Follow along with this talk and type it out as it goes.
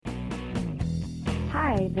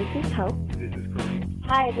Hi, this is Hope. This is Corey.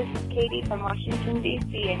 Hi, this is Katie from Washington,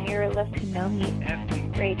 D.C., and you're listening to No Meat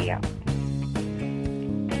Radio.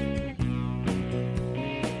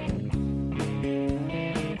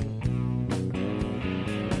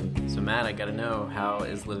 So Matt, I gotta know, how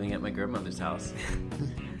is living at my grandmother's house?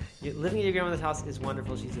 Living at your grandmother's house is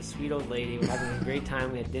wonderful. She's a sweet old lady. We're having a great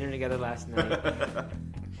time. We had dinner together last night.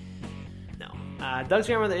 No. Doug's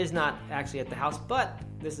grandmother is not actually at the house, but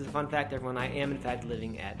this is a fun fact, everyone. I am, in fact,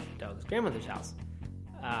 living at Doug's grandmother's house.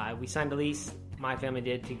 We signed a lease, my family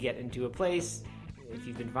did, to get into a place. If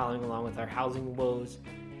you've been following along with our housing woes,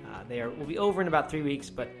 will be over in about 3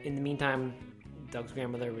 weeks, but in the meantime, Doug's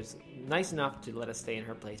grandmother was nice enough to let us stay in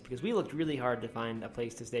her place because we looked really hard to find a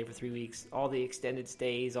place to stay for 3 weeks. All the extended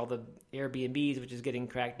stays, all the Airbnbs, which is getting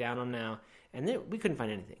cracked down on now, and we couldn't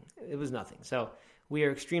find anything. It was nothing. So we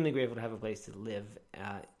are extremely grateful to have a place to live,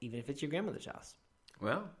 even if it's your grandmother's house.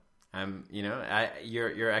 Well,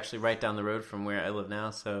 you're actually right down the road from where I live now,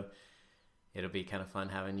 so it'll be kind of fun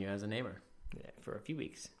having you as a neighbor. Yeah, for a few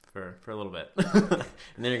weeks. For a little bit. And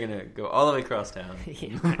then you're going to go all the way across town.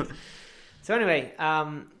 Yeah. So anyway,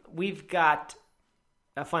 we've got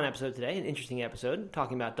a fun episode today, an interesting episode,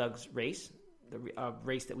 talking about Doug's race, the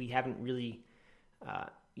race that we haven't really,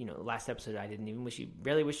 last episode I didn't even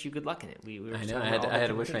barely wish you good luck in it. We were I know, I had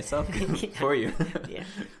to wish myself for you. Yeah.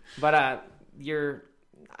 But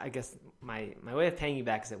I guess my way of paying you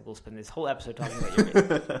back is that we'll spend this whole episode talking about your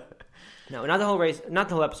race. No, not the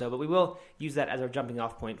whole episode, but we will use that as our jumping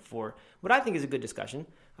off point for what I think is a good discussion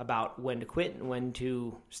about when to quit and when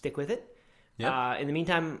to stick with it. Yep. In the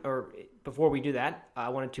meantime, or before we do that, I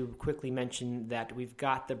wanted to quickly mention that we've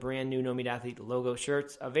got the brand new No Meat Athlete logo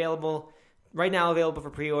shirts available. Right now available for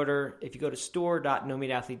pre-order. If you go to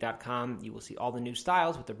store.nomeatathlete.com, you will see all the new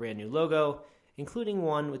styles with the brand new logo, including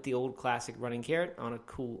one with the old classic running carrot on a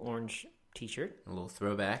cool orange t-shirt. A little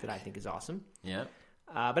throwback. That I think is awesome. Yeah.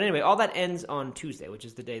 But anyway, all that ends on Tuesday, which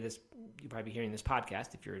is the day you'll probably be hearing this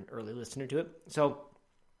podcast if you're an early listener to it. So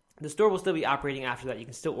the store will still be operating after that. You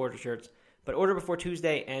can still order shirts. But order before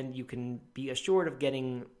Tuesday, and you can be assured of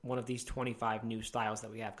getting one of these 25 new styles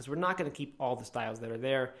that we have, because we're not going to keep all the styles that are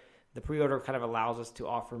there. The pre-order kind of allows us to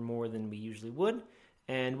offer more than we usually would,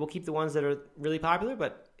 and we'll keep the ones that are really popular,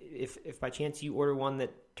 but if by chance you order one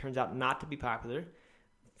that turns out not to be popular,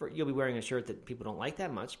 you'll be wearing a shirt that people don't like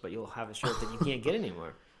that much, but you'll have a shirt that you can't get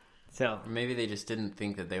anymore. So maybe they just didn't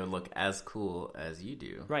think that they would look as cool as you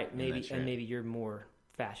do. Right, maybe you're more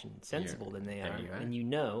fashion sensible than they are, and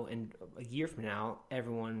and a year from now,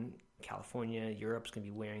 everyone, California, Europe's going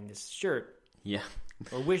to be wearing this shirt. Yeah,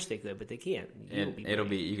 or wish they could, but they can't.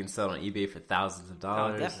 You can sell it on eBay for thousands of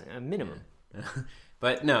dollars. Oh, definitely, a minimum. Yeah.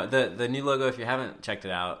 But no, the new logo, if you haven't checked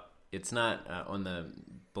it out, it's not on the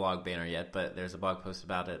blog banner yet, but there's a blog post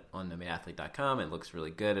about it on nomeatathlete.com. It looks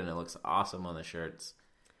really good, and it looks awesome on the shirts.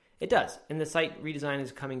 It does, and the site redesign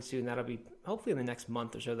is coming soon. That'll be, hopefully in the next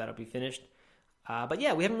month or so, that'll be finished. But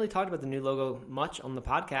yeah, we haven't really talked about the new logo much on the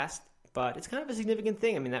podcast, but it's kind of a significant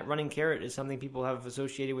thing. I mean, that running carrot is something people have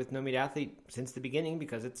associated with No Meat Athlete since the beginning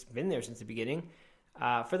because it's been there since the beginning.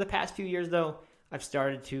 For the past few years, though, I've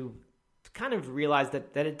started to kind of realize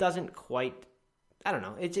that it doesn't quite, I don't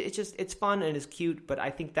know, it's fun and it's cute, but I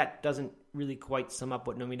think that doesn't really quite sum up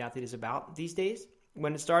what No Meat Athlete is about these days.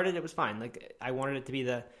 When it started, it was fine. Like, I wanted it to be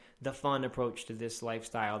the fun approach to this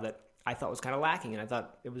lifestyle that I thought was kind of lacking, and I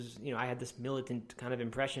thought it was, I had this militant kind of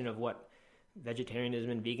impression of what vegetarianism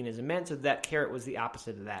and veganism meant, so that carrot was the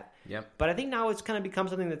opposite of that. Yep. But I think now it's kind of become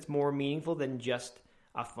something that's more meaningful than just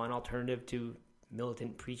a fun alternative to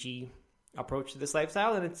militant, preachy approach to this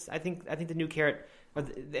lifestyle, and I think the new carrot,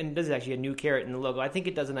 and this is actually a new carrot in the logo, I think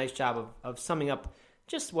it does a nice job of summing up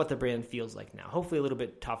just what the brand feels like now. Hopefully a little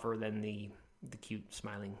bit tougher than the cute,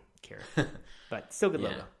 smiling carrot, but still good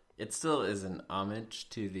logo. It still is an homage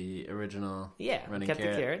to the original running kept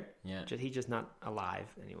carrot. The carrot. Yeah. He's just not alive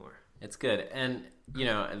anymore. It's good. And,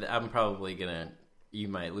 I'm probably you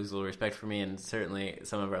might lose a little respect for me, and certainly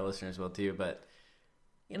some of our listeners will too, but,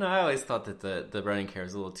 I always thought that the running carrot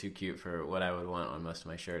was a little too cute for what I would want on most of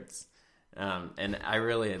my shirts. And I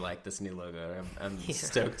really like this new logo. I'm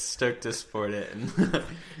stoked to sport it. And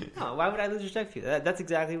no, why would I lose respect for you? That's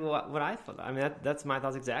exactly what I thought. I mean, that's my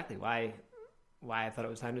thoughts exactly. Why I thought it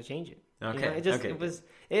was time to change it. Okay.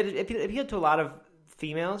 It appealed to a lot of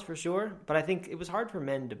females for sure, but I think it was hard for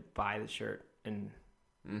men to buy the shirt and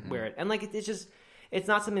wear it. And it's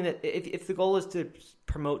not something that if the goal is to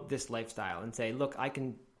promote this lifestyle and say, look, I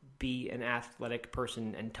can be an athletic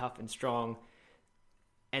person and tough and strong,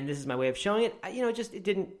 and this is my way of showing it. It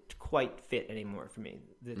didn't quite fit anymore for me.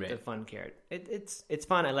 The fun carrot. It's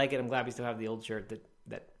fun. I like it. I'm glad we still have the old shirt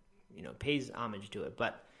that pays homage to it.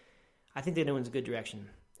 But I think they're doing a good direction,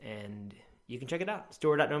 and you can check it out.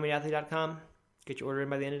 Store.nomadathlete.com. Get your order in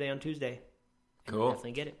by the end of the day on Tuesday. And Cool.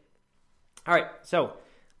 definitely get it. All right, so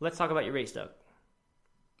let's talk about your race, Doug.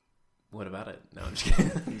 What about it? No, I'm just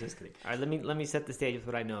kidding. I'm just kidding. All right, let me set the stage with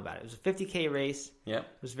what I know about it. It was a 50K race. Yep.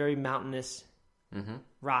 It was very mountainous, Mm-hmm.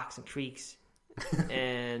 rocks and creeks,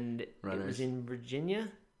 and it Runners. was in Virginia,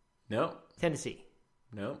 Nope. Tennessee.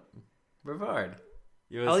 Nope. Brevard.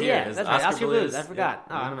 It was Oh here. yeah, It was that's right. Oscar Blues. I Yep. forgot.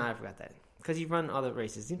 Oh, I don't know how I forgot that. Because you run other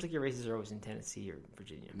races. It seems like your races are always in Tennessee or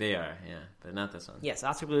Virginia. They are, yeah, but not this one. Yes,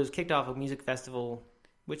 Oscar Blues kicked off a music festival,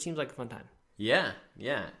 which seems like a fun time. Yeah.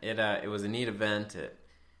 It was a neat event. It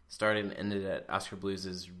started and ended at Oscar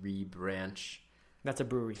Blues' Rebranch. That's a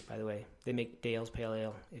brewery, by the way. They make Dale's Pale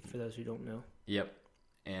Ale, for those who don't know. Yep.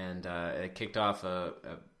 And it kicked off a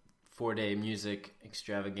 4-day music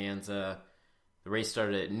extravaganza. The race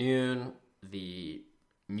started at noon. The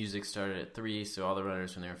music started at 3, so all the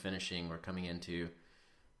runners, when they were finishing, were coming into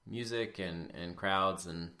music and crowds,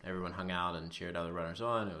 and everyone hung out and cheered other runners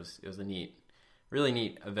on. It was a really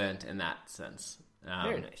neat event in that sense.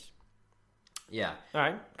 Very nice. Yeah. All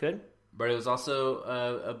right, good. But it was also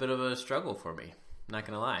a bit of a struggle for me, not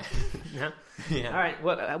going to lie. Yeah. Yeah. All right,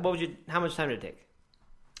 what would you? How much time did it take?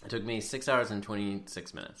 It took me 6 hours and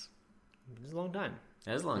 26 minutes. It was a long time.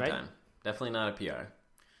 That is a long Right? time. Definitely not a PR.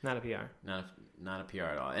 Not a PR. Not a PR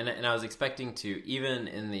at all. And I was expecting to, even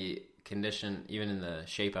in the condition, even in the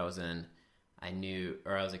shape I was in, I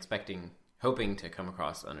was hoping to come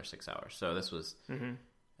across under 6 hours. So this was,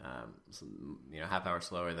 half hour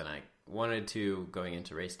slower than I wanted to going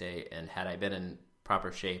into race day. And had I been in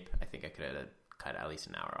proper shape, I think I could have cut at least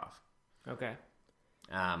an hour off. Okay.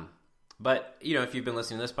 But, if you've been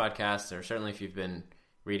listening to this podcast, or certainly if you've been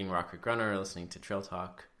reading Rock Creek Runner or listening to Trail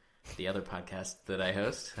Talk, the other podcast that I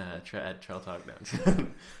host at Trail Talk,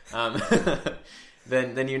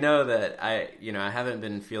 then you know that I haven't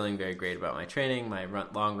been feeling very great about my training. My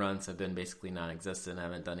long runs have been basically non-existent. I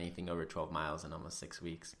haven't done anything over 12 miles in almost 6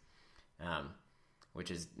 weeks,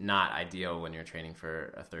 which is not ideal when you're training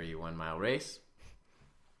for a 31-mile race.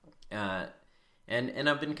 And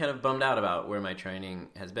I've been kind of bummed out about where my training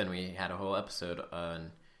has been. We had a whole episode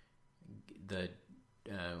on the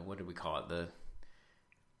what did we call it? The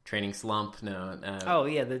training slump? No.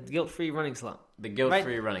 The guilt-free running slump. The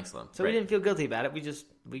guilt-free running slump. So we didn't feel guilty about it. We just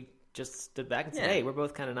stood back and said, Yeah. "Hey, we're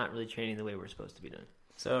both kind of not really training the way we're supposed to be doing."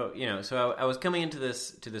 So I was coming into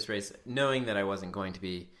this race knowing that I wasn't going to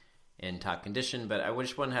be in top condition, but I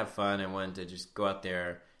just wanted to have fun. I wanted to just go out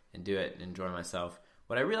there and do it and enjoy myself.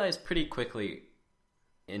 What I realized pretty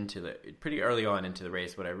early on into the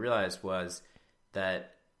race, what I realized was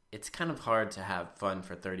that it's kind of hard to have fun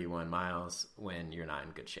for 31 miles when you're not in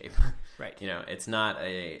good shape. Right. It's not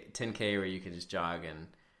a 10K where you can just jog and,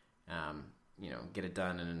 get it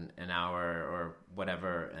done in an hour or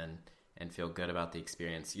whatever and feel good about the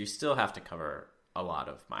experience. You still have to cover a lot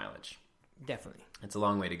of mileage. Definitely. It's a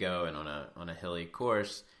long way to go, and on a hilly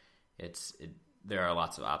course, there are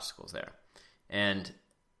lots of obstacles there. And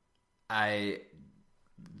I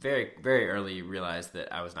very, very early realized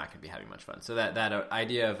that I was not going to be having much fun. So that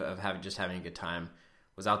idea of having a good time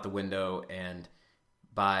was out the window. And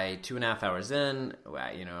by 2.5 hours in,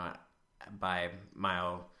 by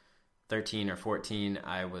mile 13 or 14,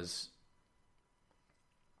 I was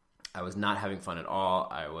not having fun at all.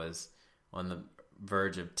 I was on the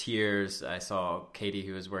verge of tears. I saw Katie,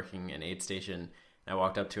 who was working an aid station. I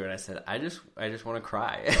walked up to her and I said, I just want to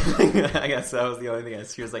cry. I guess that was the only thing.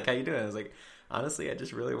 She was like, "How you doing?" I was like, "Honestly, I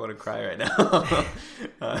just really want to cry right now."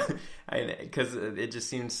 Because it just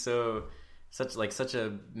seems such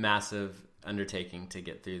a massive undertaking to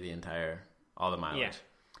get through all the mileage.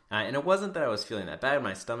 Yeah. And it wasn't that I was feeling that bad.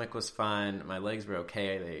 My stomach was fine. My legs were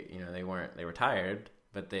okay. They were tired,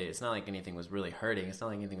 but it's not like anything was really hurting. It's not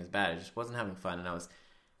like anything was bad. I just wasn't having fun, and I was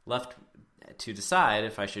left to decide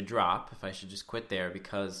if I should drop, if I should just quit there,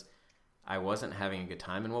 because I wasn't having a good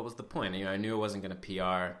time. And what was the point? I knew I wasn't going to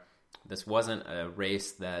PR. This wasn't a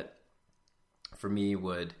race that, for me,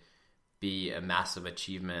 would be a massive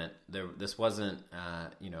achievement. This wasn't,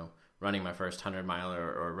 running my first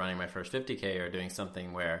 100-miler or running my first 50K or doing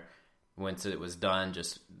something where once it was done,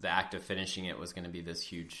 just the act of finishing it was going to be this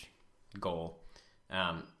huge goal.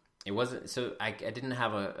 It wasn't, so I didn't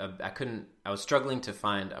have I was struggling to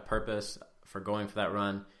find a purpose for going for that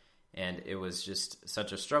run, and it was just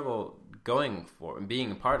such a struggle going for and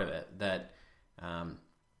being a part of it that, I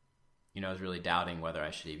was really doubting whether I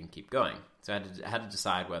should even keep going. So I had to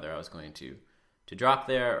decide whether I was going to drop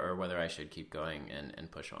there or whether I should keep going and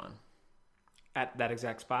push on. At that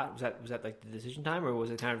exact spot, was that like the decision time, or was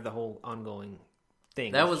it kind of the whole ongoing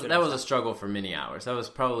things. That was a struggle for many hours. That was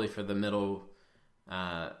probably for the middle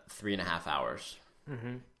 3.5 hours.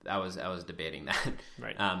 Mm-hmm. I was debating that.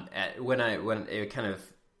 Right. When it kind of,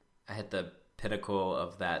 I hit the pinnacle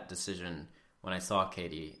of that decision when I saw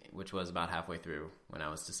Katie, which was about halfway through when I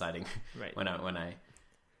was deciding. Right. when I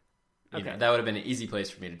you Okay. know, that would have been an easy place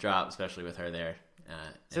for me to drop, especially with her there.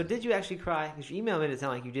 So did you actually cry? Because your email made it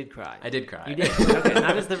sound like you did cry. I did cry. You did. Okay,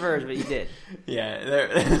 not just The Verge, but you did.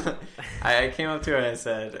 Yeah. I came up to her and I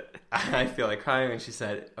said, I feel like crying, and she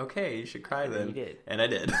said, "Okay, you should cry then." You did. And I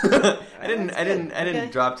did. I didn't Okay.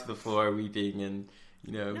 drop to the floor weeping and,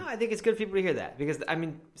 you know. No, I think it's good for people to hear that. Because, I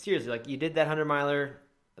mean, seriously, like, you did that 100-miler,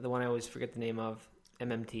 the one I always forget the name of,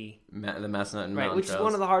 MMT. The Massanutten Right, Mountain which Trails. is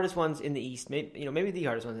one of the hardest ones in the East. Maybe the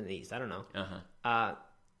hardest ones in the East. I don't know. Uh-huh.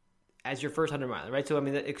 As your first 100-miler, right? So, I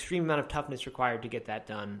mean, the extreme amount of toughness required to get that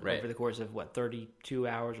done Right. over the course of, 32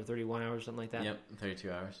 hours or 31 hours, something like that? Yep, 32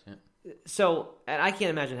 hours, yeah. So, and I can't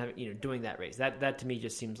imagine having, doing that race. That to me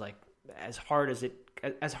just seems like as hard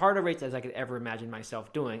a race as I could ever imagine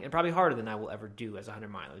myself doing, and probably harder than I will ever do as a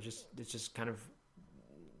 100-miler. It's just kind of,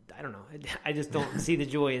 I don't know. I just don't see the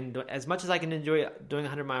joy in as much as I can enjoy doing a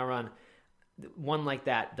 100-mile run. One like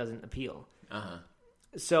that doesn't appeal. Uh-huh.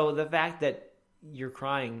 So the fact that you're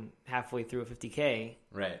crying halfway through a 50K,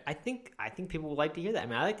 Right. I think people would like to hear that. I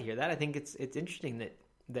mean, I like to hear that. I think it's interesting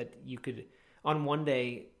that you could on one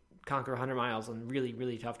day conquer 100 miles on really,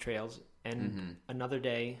 really tough trails, and another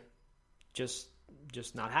day just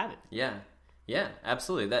not have it. Yeah,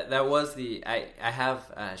 absolutely. That was the I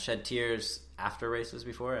have shed tears after races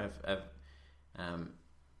before. I've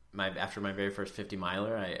after my very first 50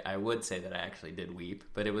 miler, I would say that I actually did weep,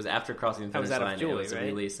 but it was after crossing the finish line. Joy, it was right? a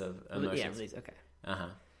release of emotions. Yeah, release. Okay.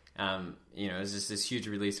 It was just this huge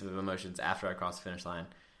release of emotions after I crossed the finish line.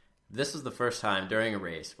 This was the first time during a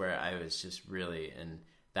race where I was just really in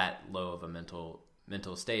that low of a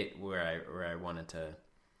mental state where I wanted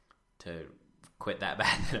to quit that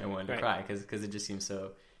bad that I wanted to cry because it just seemed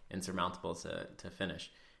so insurmountable to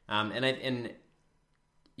finish.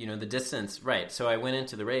 The distance, right. So I went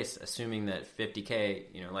into the race assuming that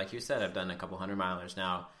 50K, like you said, I've done a couple 100-milers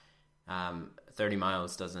now. 30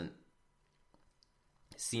 miles doesn't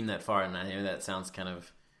seem that far, and I know that sounds kind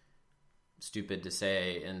of stupid to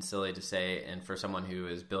say and silly to say, and for someone who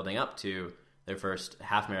is building up to their first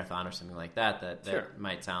half marathon or something like that Sure.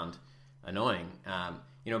 might sound annoying.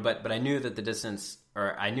 But I knew that the distance,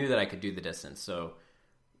 or I knew that I could do the distance. So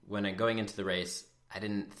when going into the race, I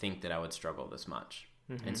didn't think that I would struggle this much.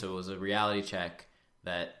 Mm-hmm. And so it was a reality check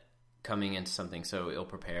that coming into something so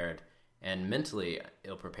ill-prepared and mentally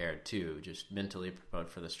ill-prepared too, just mentally prepared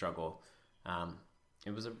for the struggle.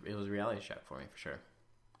 It was a reality check for me for sure.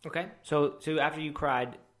 Okay. So after you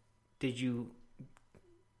cried, you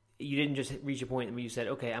didn't just reach a point where you said,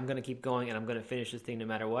 okay, I'm going to keep going and I'm going to finish this thing no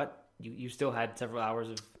matter what? You still had several hours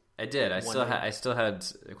of... I did. I still had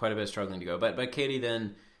quite a bit of struggling to go. But Katie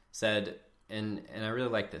then said, and I really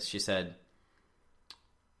like this, she said,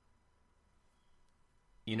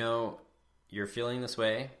 you're feeling this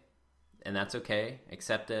way, and that's okay.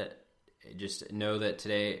 Accept it. Just know that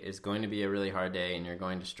today is going to be a really hard day and you're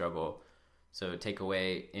going to struggle. So take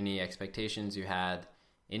away any expectations you had,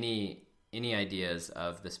 any ideas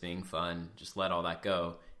of this being fun. Just let all that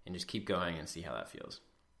go and just keep going and see how that feels.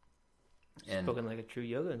 Spoken like a true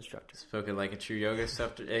yoga instructor. Spoken like a true yoga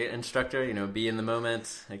instructor. Be in the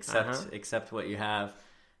moment, accept what you have,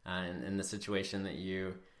 in the situation that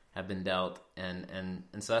you have been dealt, and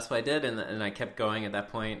so that's what I did, and I kept going at that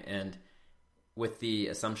point, and with the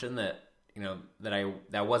assumption that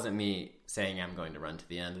that wasn't me saying I'm going to run to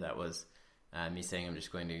the end. That was me saying I'm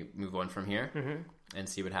just going to move on from here and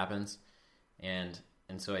see what happens, and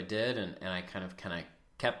so I did, and I kind of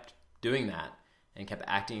kept doing that. And kept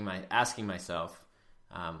asking myself,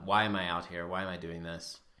 why am I out here? Why am I doing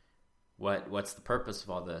this? What's the purpose of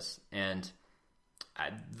all this? And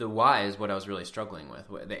the why is what I was really struggling with.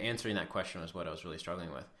 The answering that question was what I was really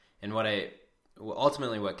struggling with. And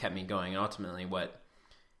ultimately what kept me going, and ultimately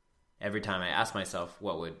every time I asked myself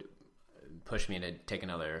what would push me to take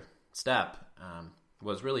another step,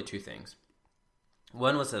 was really two things.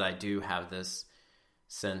 One was that I do have this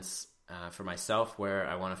sense for myself where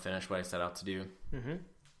I want to finish what I set out to do. Mm-hmm.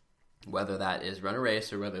 Whether that is run a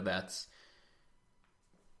race or whether that's,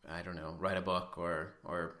 I don't know, write a book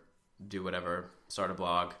or do whatever, start a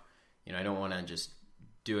blog. I don't want to just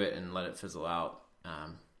do it and let it fizzle out.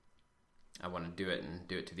 I want to do it and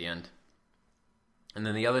do it to the end. And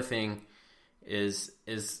then the other thing is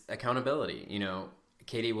accountability.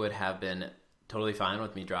 Katie would have been totally fine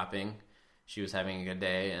with me dropping. She was having a good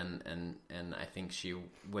day, and I think she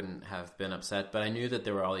wouldn't have been upset. But I knew that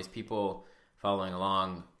there were all these people following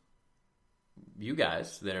along, you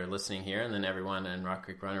guys that are listening here, and then everyone in Rock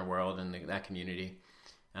Creek Runner world and that community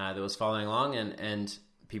that was following along, and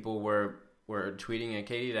people were tweeting at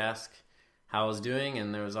Katie to ask how I was doing,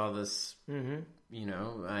 and there was all this, you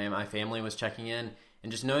know, my family was checking in,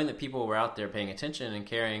 and just knowing that people were out there paying attention and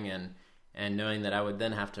caring, and knowing that I would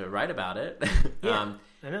then have to write about it. Yeah,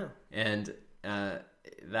 I know. And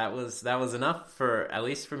that was enough for, at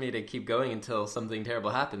least for me, to keep going until something terrible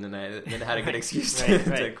happened, and I then had a good excuse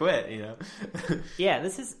to quit, you know. Yeah,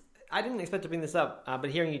 I didn't expect to bring this up, but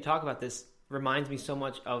hearing you talk about this reminds me so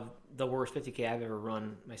much of the worst 50K I've ever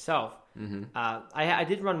run myself. I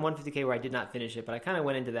did run one 50K where I did not finish it, but I kind of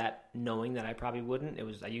went into that knowing that I probably wouldn't.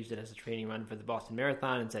 I used it as a training run for the Boston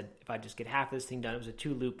Marathon, and said if I just get half of this thing done, it was a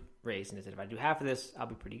 2-loop race, and I said if I do half of this, I'll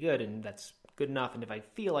be pretty good, and that's good enough. And if I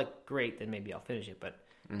feel like great, then maybe I'll finish it, but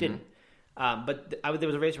didn't. But there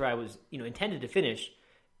was a race where I was, you know, intended to finish,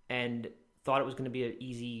 and thought it was going to be an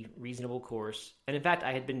easy, reasonable course. And in fact,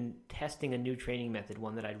 I had been testing a new training method,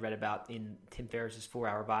 one that I'd read about in Tim Ferriss's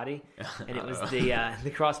 4-Hour Body. And it was the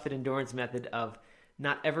CrossFit endurance method of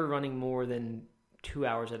not ever running more than 2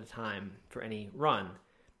 hours at a time for any run.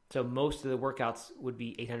 So most of the workouts would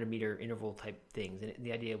be 800-meter interval type things. And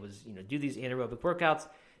the idea was, you know, do these anaerobic workouts.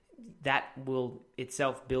 That will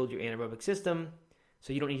itself build your anaerobic system.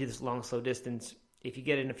 So you don't need to do this long, slow distance. If you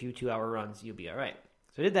get in a few 2-hour runs, you'll be all right.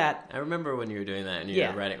 So I did that. I remember when you were doing that and you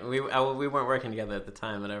were writing. We weren't working together at the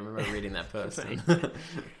time, but I remember reading that post.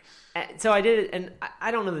 So I did it, and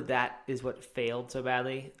I don't know that is what failed so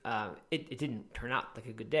badly. It didn't turn out like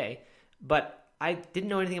a good day, but I didn't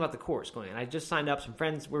know anything about the course going on. I just signed up. Some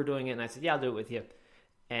friends were doing it, and I said, yeah, I'll do it with you.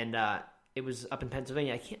 And it was up in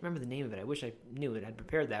Pennsylvania. I can't remember the name of it. I wish I knew it. I'd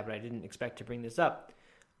prepared that, but I didn't expect to bring this up.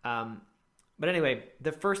 But anyway,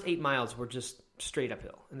 the first 8 miles were just straight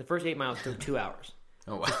uphill, and the first 8 miles took 2 hours.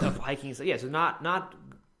 Oh wow! Of hiking, so yeah, so not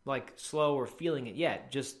like slow or feeling it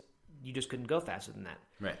yet. You just couldn't go faster than that.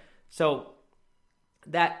 Right. So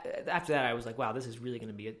that after that, I was like, wow, this is really going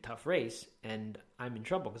to be a tough race, and I'm in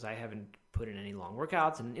trouble because I haven't put in any long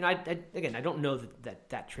workouts, and you know, I don't know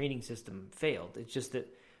that training system failed. It's just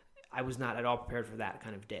that I was not at all prepared for that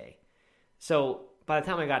kind of day. So by the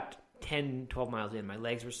time I got 10, 12 miles in, my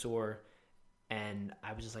legs were sore, and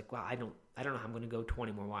I was just like, wow, I don't know how I'm going to go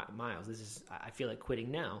 20 more miles. I feel like quitting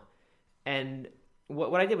now. And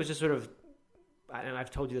what I did was just sort of, and I've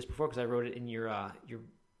told you this before because I wrote it in your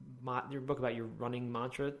book about your running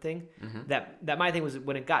mantra thing, that my thing was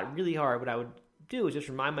when it got really hard, what I would do is just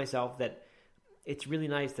remind myself that it's really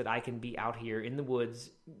nice that I can be out here in the woods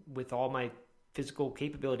with all my physical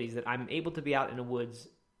capabilities, that I'm able to be out in the woods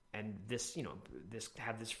and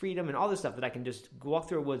have this freedom and all this stuff, that I can just walk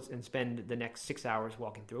through a woods and spend the next 6 hours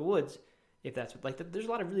walking through a woods. If that's there's a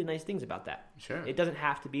lot of really nice things about that. Sure. It doesn't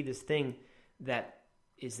have to be this thing that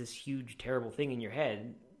is this huge, terrible thing in your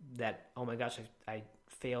head that, oh my gosh, I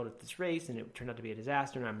failed at this race and it turned out to be a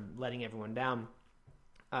disaster and I'm letting everyone down.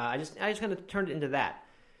 I just kind of turned it into that.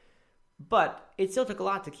 But it still took a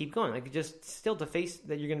lot to keep going. Like, just still to face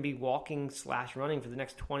that you're going to be walking / running for the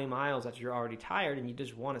next 20 miles after you're already tired and you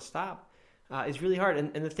just want to stop is really hard.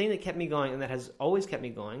 And the thing that kept me going, and that has always kept me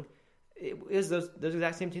going, it is those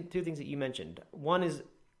exact same two things that you mentioned. One is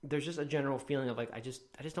there's just a general feeling of like, I just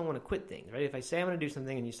don't want to quit things, right? If I say I'm going to do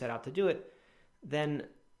something and you set out to do it, then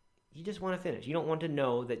you just want to finish. You don't want to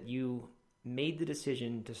know that you made the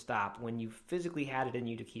decision to stop when you physically had it in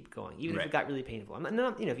you to keep going, even if it got really painful.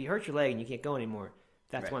 If you hurt your leg and you can't go anymore,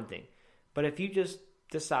 that's one thing. But if you just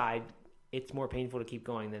decide it's more painful to keep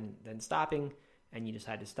going than stopping, and you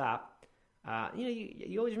decide to stop,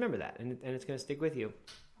 you always remember that, and it's going to stick with you.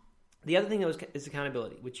 The other thing is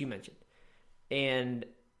accountability, which you mentioned. And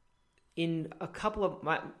in a couple of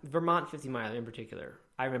my Vermont 50 mile in particular,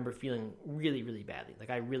 I remember feeling really, really badly. Like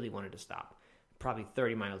I really wanted to stop, probably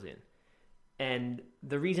 30 miles in. And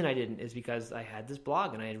the reason I didn't is because I had this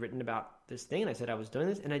blog and I had written about this thing and I said I was doing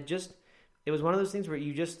this. And it was one of those things where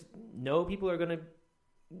you just know people are going to,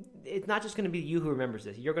 it's not just going to be you who remembers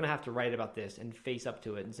this. You're going to have to write about this and face up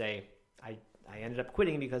to it and say, I ended up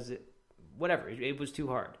quitting because it was too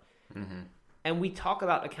hard. Mm-hmm. And we talk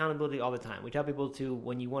about accountability all the time. We tell people to,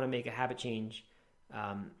 when you want to make a habit change,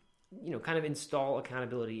 kind of install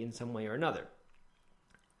accountability in some way or another.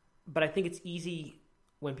 But I think it's easy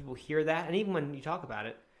when people hear that, and even when you talk about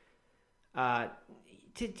it,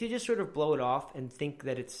 to just sort of blow it off and think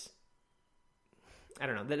that it's, I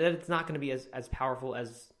don't know, that it's not going to be as powerful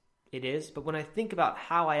as it is. But when I think about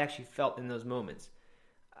how I actually felt in those moments,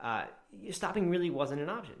 stopping really wasn't an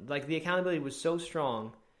option. Like, the accountability was so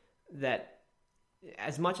strong that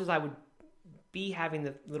as much as I would be having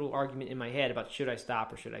the little argument in my head about should I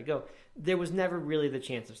stop or should I go, there was never really the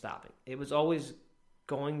chance of stopping. It was always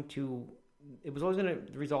going to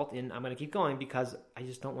result in I'm going to keep going because I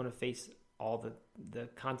just don't want to face all the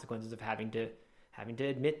consequences of having to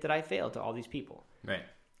admit that I failed to all these people. Right.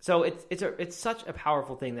 So it's such a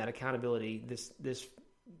powerful thing, that accountability, this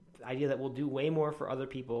idea that we'll do way more for other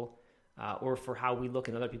people or for how we look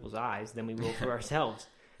in other people's eyes than we will for ourselves.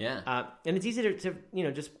 Yeah. And it's easy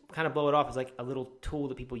to just kind of blow it off as like a little tool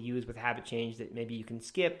that people use with habit change that maybe you can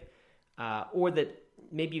skip, or that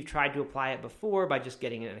maybe you've tried to apply it before by just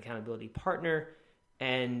getting an accountability partner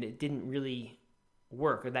and it didn't really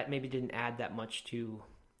work, or that maybe didn't add that much to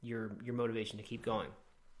your motivation to keep going.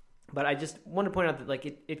 But I just want to point out that like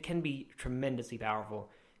it can be tremendously powerful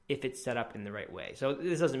if it's set up in the right way. So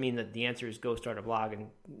this doesn't mean that the answer is go start a blog and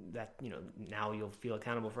that, now you'll feel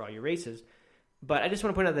accountable for all your races. But I just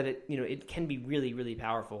want to point out that it can be really, really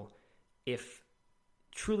powerful if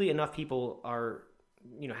truly enough people are,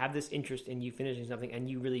 have this interest in you finishing something and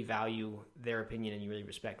you really value their opinion and you really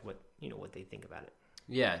respect what they think about it.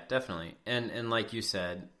 Yeah, definitely. And like you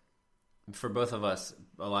said, for both of us,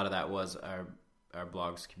 a lot of that was our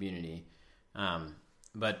blog's community.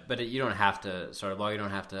 But you don't have to start a blog. You don't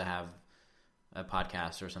have to have a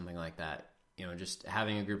podcast or something like that. Just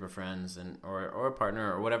having a group of friends or a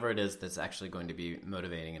partner or whatever it is that's actually going to be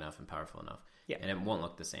motivating enough and powerful enough. Yeah. And it won't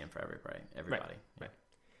look the same for everybody. Right.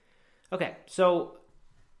 Okay. So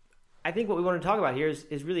I think what we want to talk about here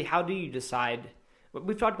is really how do you decide.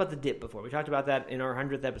 We've talked about the dip before. We talked about that in our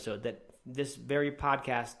 100th episode, that this very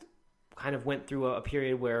podcast kind of went through a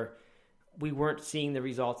period where we weren't seeing the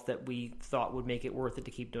results that we thought would make it worth it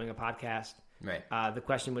to keep doing a podcast. Right. The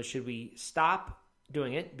question was, should we stop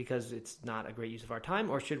doing it because it's not a great use of our time,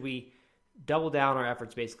 or should we double down our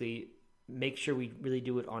efforts, basically make sure we really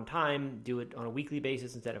do it on time, do it on a weekly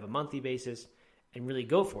basis instead of a monthly basis, and really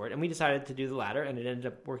go for it? And we decided to do the latter, and it ended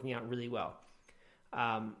up working out really well.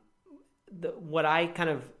 What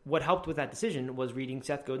helped with that decision was reading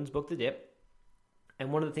Seth Godin's book, The Dip.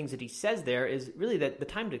 And one of the things that he says there is really that the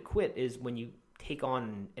time to quit is when you take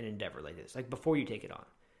on an endeavor like this, like before you take it on.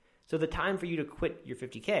 So the time for you to quit your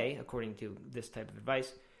 50K, according to this type of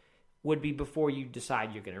advice, would be before you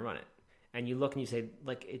decide you're going to run it. And you look and you say,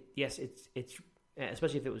 it's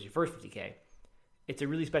especially if it was your first 50K, it's a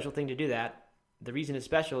really special thing to do that. The reason it's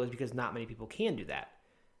special is because not many people can do that.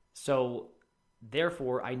 So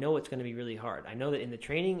therefore, I know it's going to be really hard. I know that in the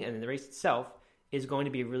training and in the race itself is going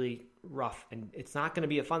to be really rough, and it's not going to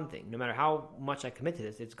be a fun thing. No matter how much I commit to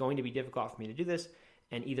this, it's going to be difficult for me to do this.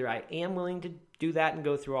 And either I am willing to do that and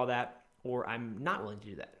go through all that, or I'm not willing to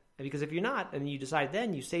do that. And because if you're not, and you decide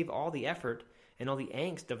then, you save all the effort and all the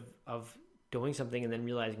angst of doing something and then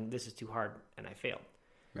realizing this is too hard and I failed.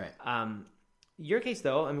 Right. Your case,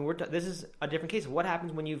 though, this is a different case. What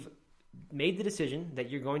happens when you've made the decision that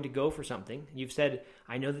you're going to go for something? You've said,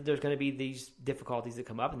 I know that there's going to be these difficulties that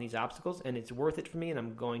come up and these obstacles, and it's worth it for me, and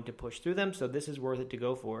I'm going to push through them, so this is worth it to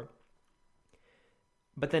go for.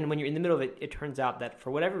 But then when you're in the middle of it, it turns out that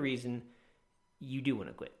for whatever reason, you do want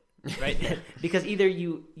to quit, right? Because either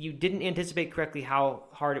you didn't anticipate correctly how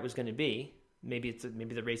hard it was going to be. Maybe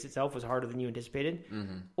the race itself was harder than you anticipated,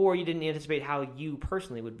 mm-hmm. or you didn't anticipate how you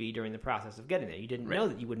personally would be during the process of getting there. You didn't know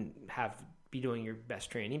that you wouldn't be doing your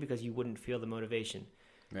best training because you wouldn't feel the motivation.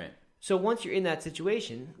 Right. So once you're in that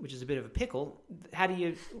situation, which is a bit of a pickle, how do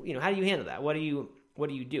you handle that? What do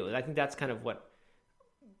you do? And I think that's kind of what,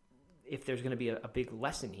 if there's going to be a big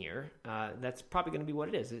lesson here, that's probably going to be what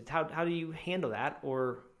it is. It's how do you handle that,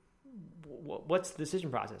 or what's the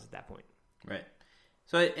decision process at that point? Right.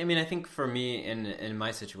 So, I think for me, in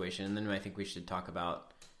my situation, and then I think we should talk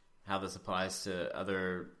about how this applies to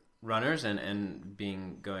other runners and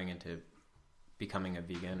going into becoming a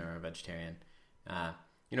vegan or a vegetarian.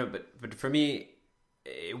 But for me,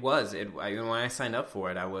 when I signed up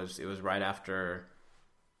for it, it was right after,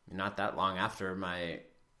 not that long after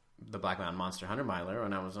the Black Mountain Monster 100 miler,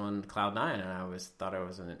 when I was on cloud 9, and I thought I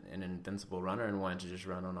was an invincible runner and wanted to just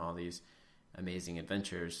run on all these amazing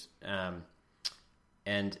adventures.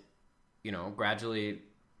 And gradually,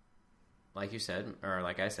 like you said, or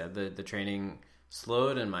like I said, the training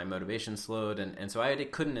slowed and my motivation slowed, and so I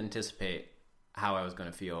couldn't anticipate how I was going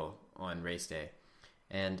to feel on race day,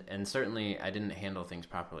 and certainly I didn't handle things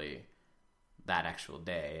properly that actual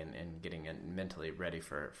day and getting mentally ready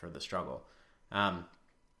for the struggle. I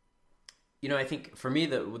think for me,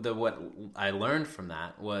 the what I learned from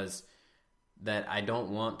that was that I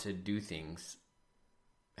don't want to do things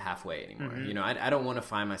halfway anymore. Mm-hmm. I don't want to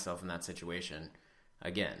find myself in that situation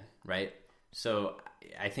again, right? So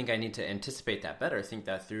I think I need to anticipate that better, think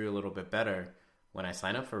that through a little bit better when I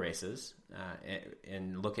sign up for races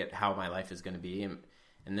and look at how my life is going to be. And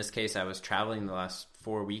in this case, I was traveling the last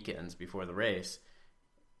 4 weekends before the race.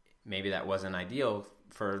 Maybe that wasn't ideal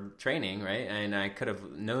for training, right? And I could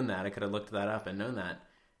have known that. I could have looked that up and known that.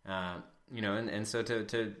 And so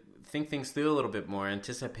to think things through a little bit more,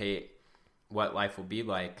 anticipate what life will be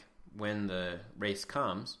like when the race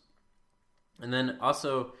comes, and then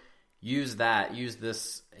also use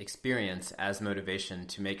this experience as motivation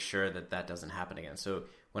to make sure that doesn't happen again. So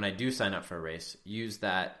when I do sign up for a race, use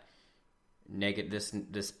that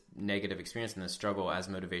this negative experience and this struggle as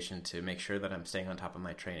motivation to make sure that I'm staying on top of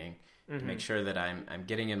my training, to make sure that I'm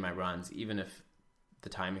getting in my runs, even if the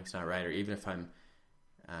timing's not right, or even if I'm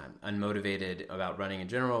unmotivated about running in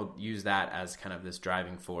general. Use that as kind of this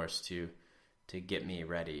driving force to get me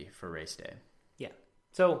ready for race day. Yeah.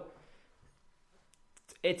 So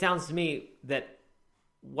it sounds to me that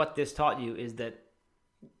what this taught you is that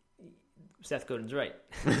Seth Godin's right,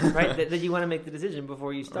 right? that you want to make the decision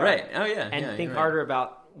before you start, right? Oh yeah, and think harder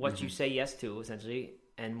about what you say yes to, essentially,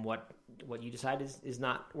 and what you decide is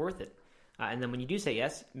not worth it. And then when you do say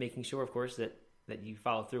yes, making sure, of course, that you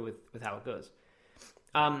follow through with how it goes.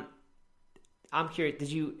 I'm curious.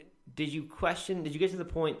 Did you question? Did you get to the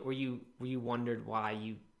point where you wondered why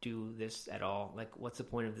you do this at all? Like, what's the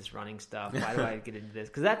point of this running stuff? Why do I get into this?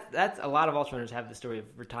 Because that's a lot of ultra runners have the story of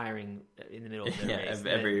retiring in the middle of their race.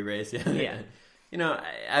 Every race. Yeah.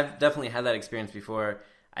 I've definitely had that experience before.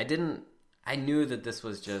 I knew that this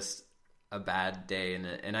was just a bad day,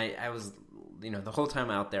 and I was, the whole time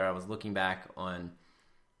out there, I was looking back on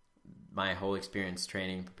my whole experience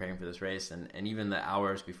training, preparing for this race, and even the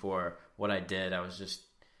hours before what I did. I was just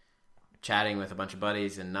chatting with a bunch of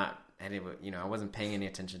buddies and I wasn't paying any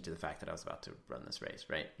attention to the fact that I was about to run this race,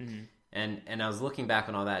 right? Mm-hmm. And I was looking back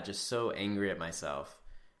on all that, just so angry at myself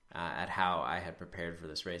at how I had prepared for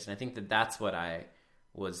this race. And I think that's what I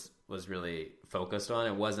was really focused on.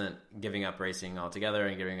 It wasn't giving up racing altogether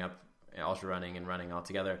and giving up ultra running and running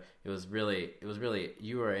altogether. It was really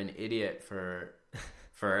you were an idiot for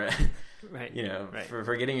right.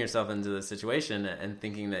 For getting yourself into this situation and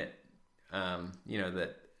thinking that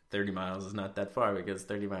that 30 miles is not that far, because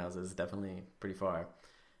 30 miles is definitely pretty far.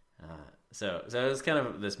 So it was kind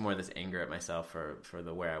of this anger at myself for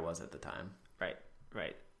where I was at the time. Right.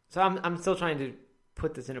 So I'm still trying to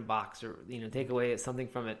put this in a box, or take away something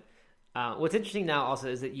from it. What's interesting now also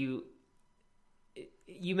is that you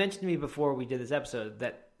mentioned to me before we did this episode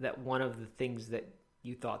that one of the things that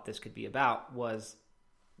you thought this could be about was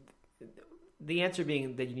the answer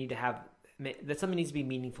being that you need to have that something needs to be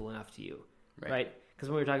meaningful enough to you, right? Because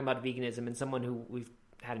when we were talking about veganism, and someone who we've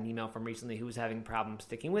had an email from recently who was having problems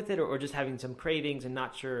sticking with it, or just having some cravings and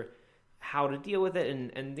not sure how to deal with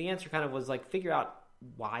it, and the answer kind of was like, figure out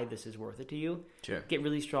why this is worth it to you. Sure. Get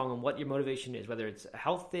really strong on what your motivation is, whether it's a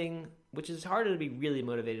health thing, which is harder to be really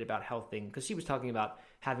motivated about health thing, because she was talking about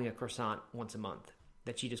having a croissant once a month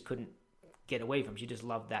that she just couldn't get away from. She just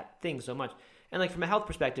loved that thing so much. And like from a health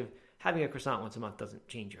perspective, having a croissant once a month doesn't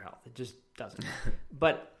change your health. It just doesn't.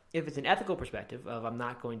 But if it's an ethical perspective of I'm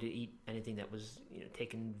not going to eat anything that was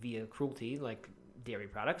taken via cruelty, like dairy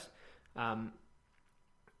products,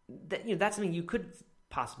 that's something you could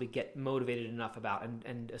possibly get motivated enough about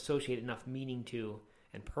and associate enough meaning to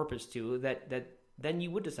and purpose to that then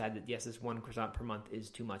you would decide that yes, this one croissant per month is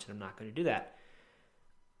too much and I'm not going to do that.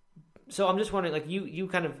 So I'm just wondering, like you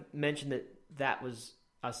kind of mentioned that was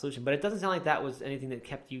a solution, but it doesn't sound like that was anything that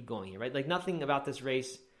kept you going here, right? Like nothing about this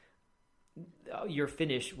race, your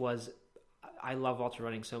finish was, I love ultra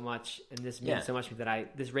running so much, and this means so much to me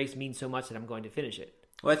that this race means so much that I'm going to finish it.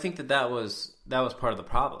 Well, I think that was part of the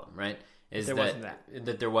problem, right?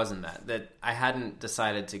 That there wasn't that I hadn't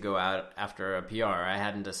decided to go out after a PR. I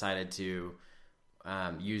hadn't decided to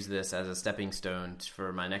use this as a stepping stone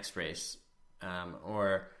for my next race,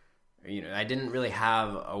 or I didn't really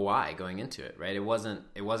have a why going into it, right? It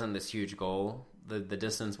wasn't this huge goal. The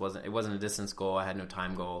distance wasn't a distance goal. I had no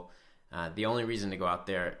time goal. The only reason to go out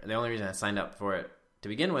there, the only reason I signed up for it to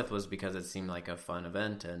begin with was because it seemed like a fun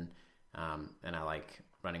event, and I like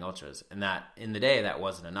running ultras. And that in the day that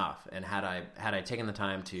wasn't enough. And had I taken the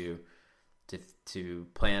time to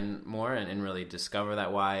plan more and really discover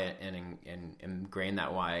that why and ingrain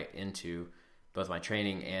that why into both my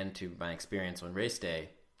training and to my experience on race day,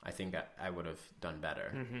 I think I would have done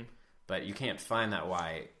better. Mm-hmm. But you can't find that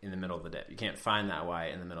why in the middle of the day. You can't find that why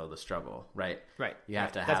in the middle of the struggle, right? Right. You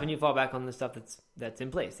have to have... That's when you fall back on the stuff that's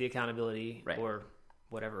in place, the accountability, right, or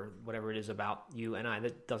whatever it is about you and I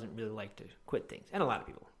that doesn't really like to quit things, and a lot of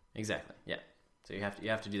people. Exactly. Yeah. So you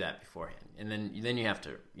have to do that beforehand, and then you have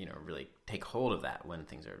to really take hold of that when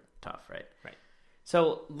things are tough, right? Right.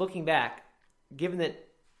 So looking back, given that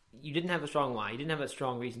you didn't have a strong why, you didn't have a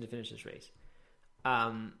strong reason to finish this race,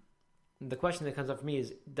 the question that comes up for me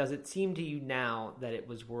is, does it seem to you now that it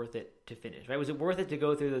was worth it to finish, right? Was it worth it to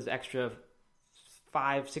go through those extra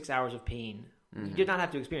 5-6 hours of pain? Mm-hmm. You did not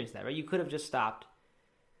have to experience that, right? You could have just stopped.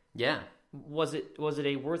 Yeah. Was it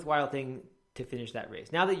a worthwhile thing to finish that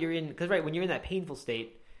race? Now that you're in, because right, when you're in that painful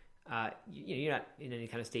state, you're not in any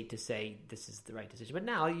kind of state to say this is the right decision. But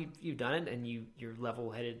now you've done it, and you're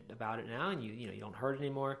level-headed about it now, and you don't hurt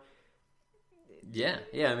anymore. Yeah.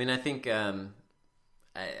 I mean, I think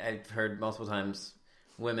I've heard multiple times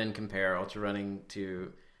women compare ultra running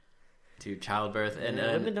to childbirth, and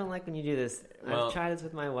women don't like when you do this. Well, I've tried this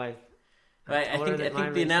with my wife. I think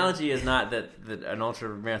the analogy is not that an ultra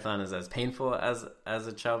marathon is as painful as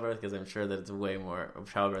a childbirth, because I'm sure that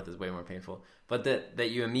childbirth is way more painful, but that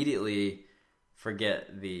you immediately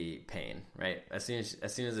forget the pain, right? As soon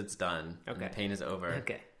as it's done, and the pain is over,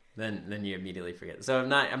 then you immediately forget. So I'm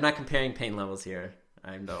not comparing pain levels here.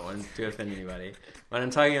 I don't want to offend anybody. What I'm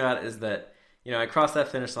talking about is that, I cross that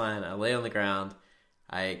finish line, I lay on the ground,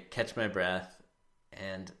 I catch my breath,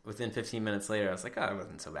 and within 15 minutes later, I was like, oh, it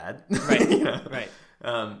wasn't so bad. Right,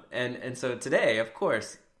 right. And so today, of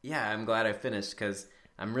course, I'm glad I finished, because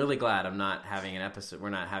I'm really glad I'm not having an episode. We're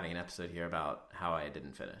not having an episode here about how I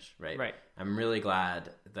didn't finish, right? Right. I'm really glad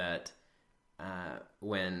that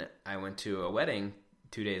when I went to a wedding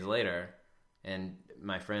 2 days later, and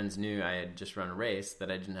my friends knew I had just run a race, that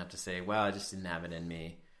I didn't have to say, well, I just didn't have it in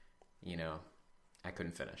me. I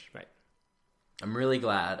couldn't finish. Right. I'm really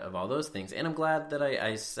glad of all those things. And I'm glad that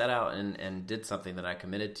I set out and did something that I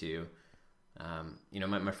committed to.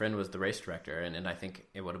 My friend was the race director, and I think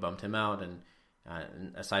it would have bumped him out. And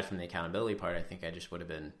aside from the accountability part, I think I just would have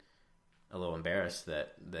been a little embarrassed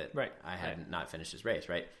that right. I had not finished his race,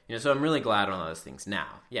 right? So I'm really glad on all those things now.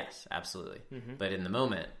 Yes, absolutely. Mm-hmm. But in the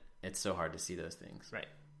moment, it's so hard to see those things. Right.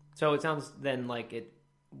 So it sounds then like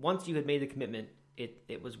once you had made the commitment,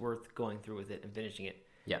 it was worth going through with it and finishing it.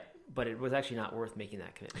 Yeah. But it was actually not worth making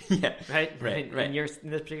that commitment. Yeah. Right? Right. In this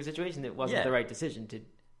particular situation, it wasn't the right decision to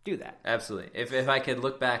do that. Absolutely. If I could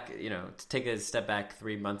look back, to take a step back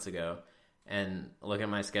 3 months ago and look at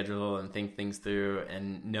my schedule and think things through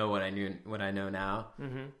and know what I know now,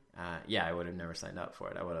 mm-hmm. I would have never signed up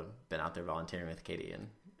for it. I would have been out there volunteering with Katie and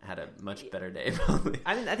had a much better day, probably.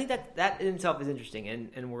 I think that in itself is interesting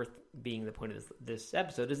and worth being the point of this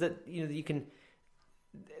episode, is that you can,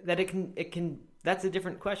 that it can that's a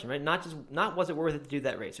different question, right? Not was it worth it to do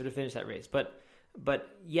that race or to finish that race, but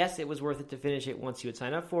yes, it was worth it to finish it once you had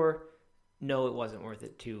signed up for. No, it wasn't worth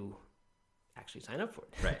it to actually sign up for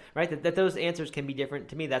it. Right. Right? That those answers can be different.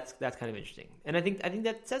 To me, that's kind of interesting. And I think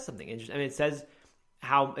that says something interesting. I mean,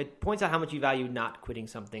 it points out how much you value not quitting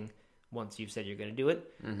something once you've said you're going to do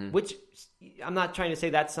it, mm-hmm. which I'm not trying to say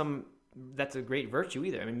that's a great virtue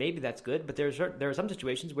either. I mean, maybe that's good, but there are some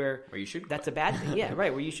situations where you should. That's a bad thing. Yeah,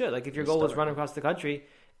 right. Where you should. Like if your goal was run across the country,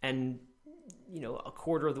 and a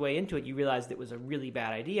quarter of the way into it, you realized it was a really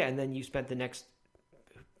bad idea, and then you spent the next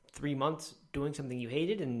 3 months doing something you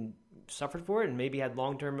hated and suffered for it, and maybe had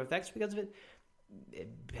long-term effects because of it.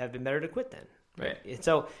 It'd have been better to quit then. Right.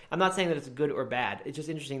 So I'm not saying that it's good or bad. It's just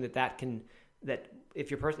interesting that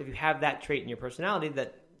if you have that trait in your personality,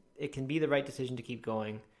 that it can be the right decision to keep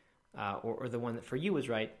going. Or the one that for you was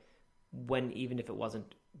right, even if it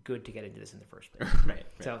wasn't good to get into this in the first place. Right.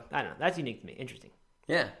 So, I don't know. That's unique to me. Interesting.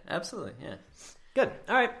 Yeah, absolutely. Yeah. Good.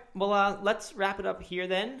 All right. Well, let's wrap it up here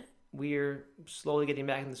then. We're slowly getting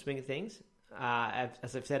back in the swing of things.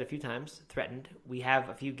 As I've said a few times, threatened. We have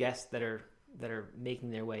a few guests that are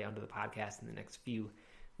making their way onto the podcast in the next few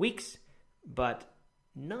weeks, but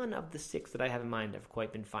none of the 6 that I have in mind have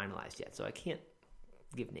quite been finalized yet, so I can't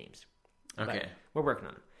give names. Okay. But we're working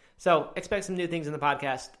on them. So expect some new things in the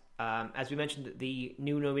podcast. As we mentioned, the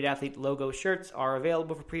new No Meat Athlete logo shirts are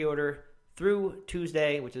available for pre-order through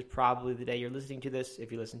Tuesday, which is probably the day you're listening to this,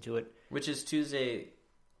 if you listen to it. Which is Tuesday,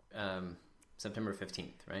 September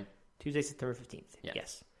 15th, right? Tuesday, September 15th, yeah.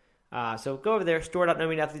 Yes. So go over there,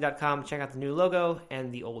 store.nomeatathlete.com, check out the new logo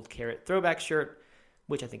and the old Carrot throwback shirt,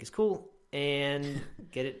 which I think is cool, and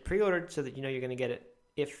get it pre-ordered so that you're going to get it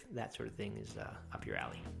if that sort of thing is up your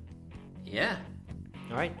alley. Yeah.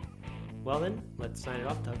 All right. Well, then, let's sign it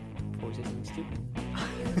off, Doug, before we say something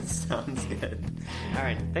stupid. Sounds good. All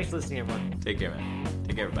right. Thanks for listening, everyone. Take care, man.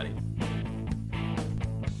 Take care, everybody.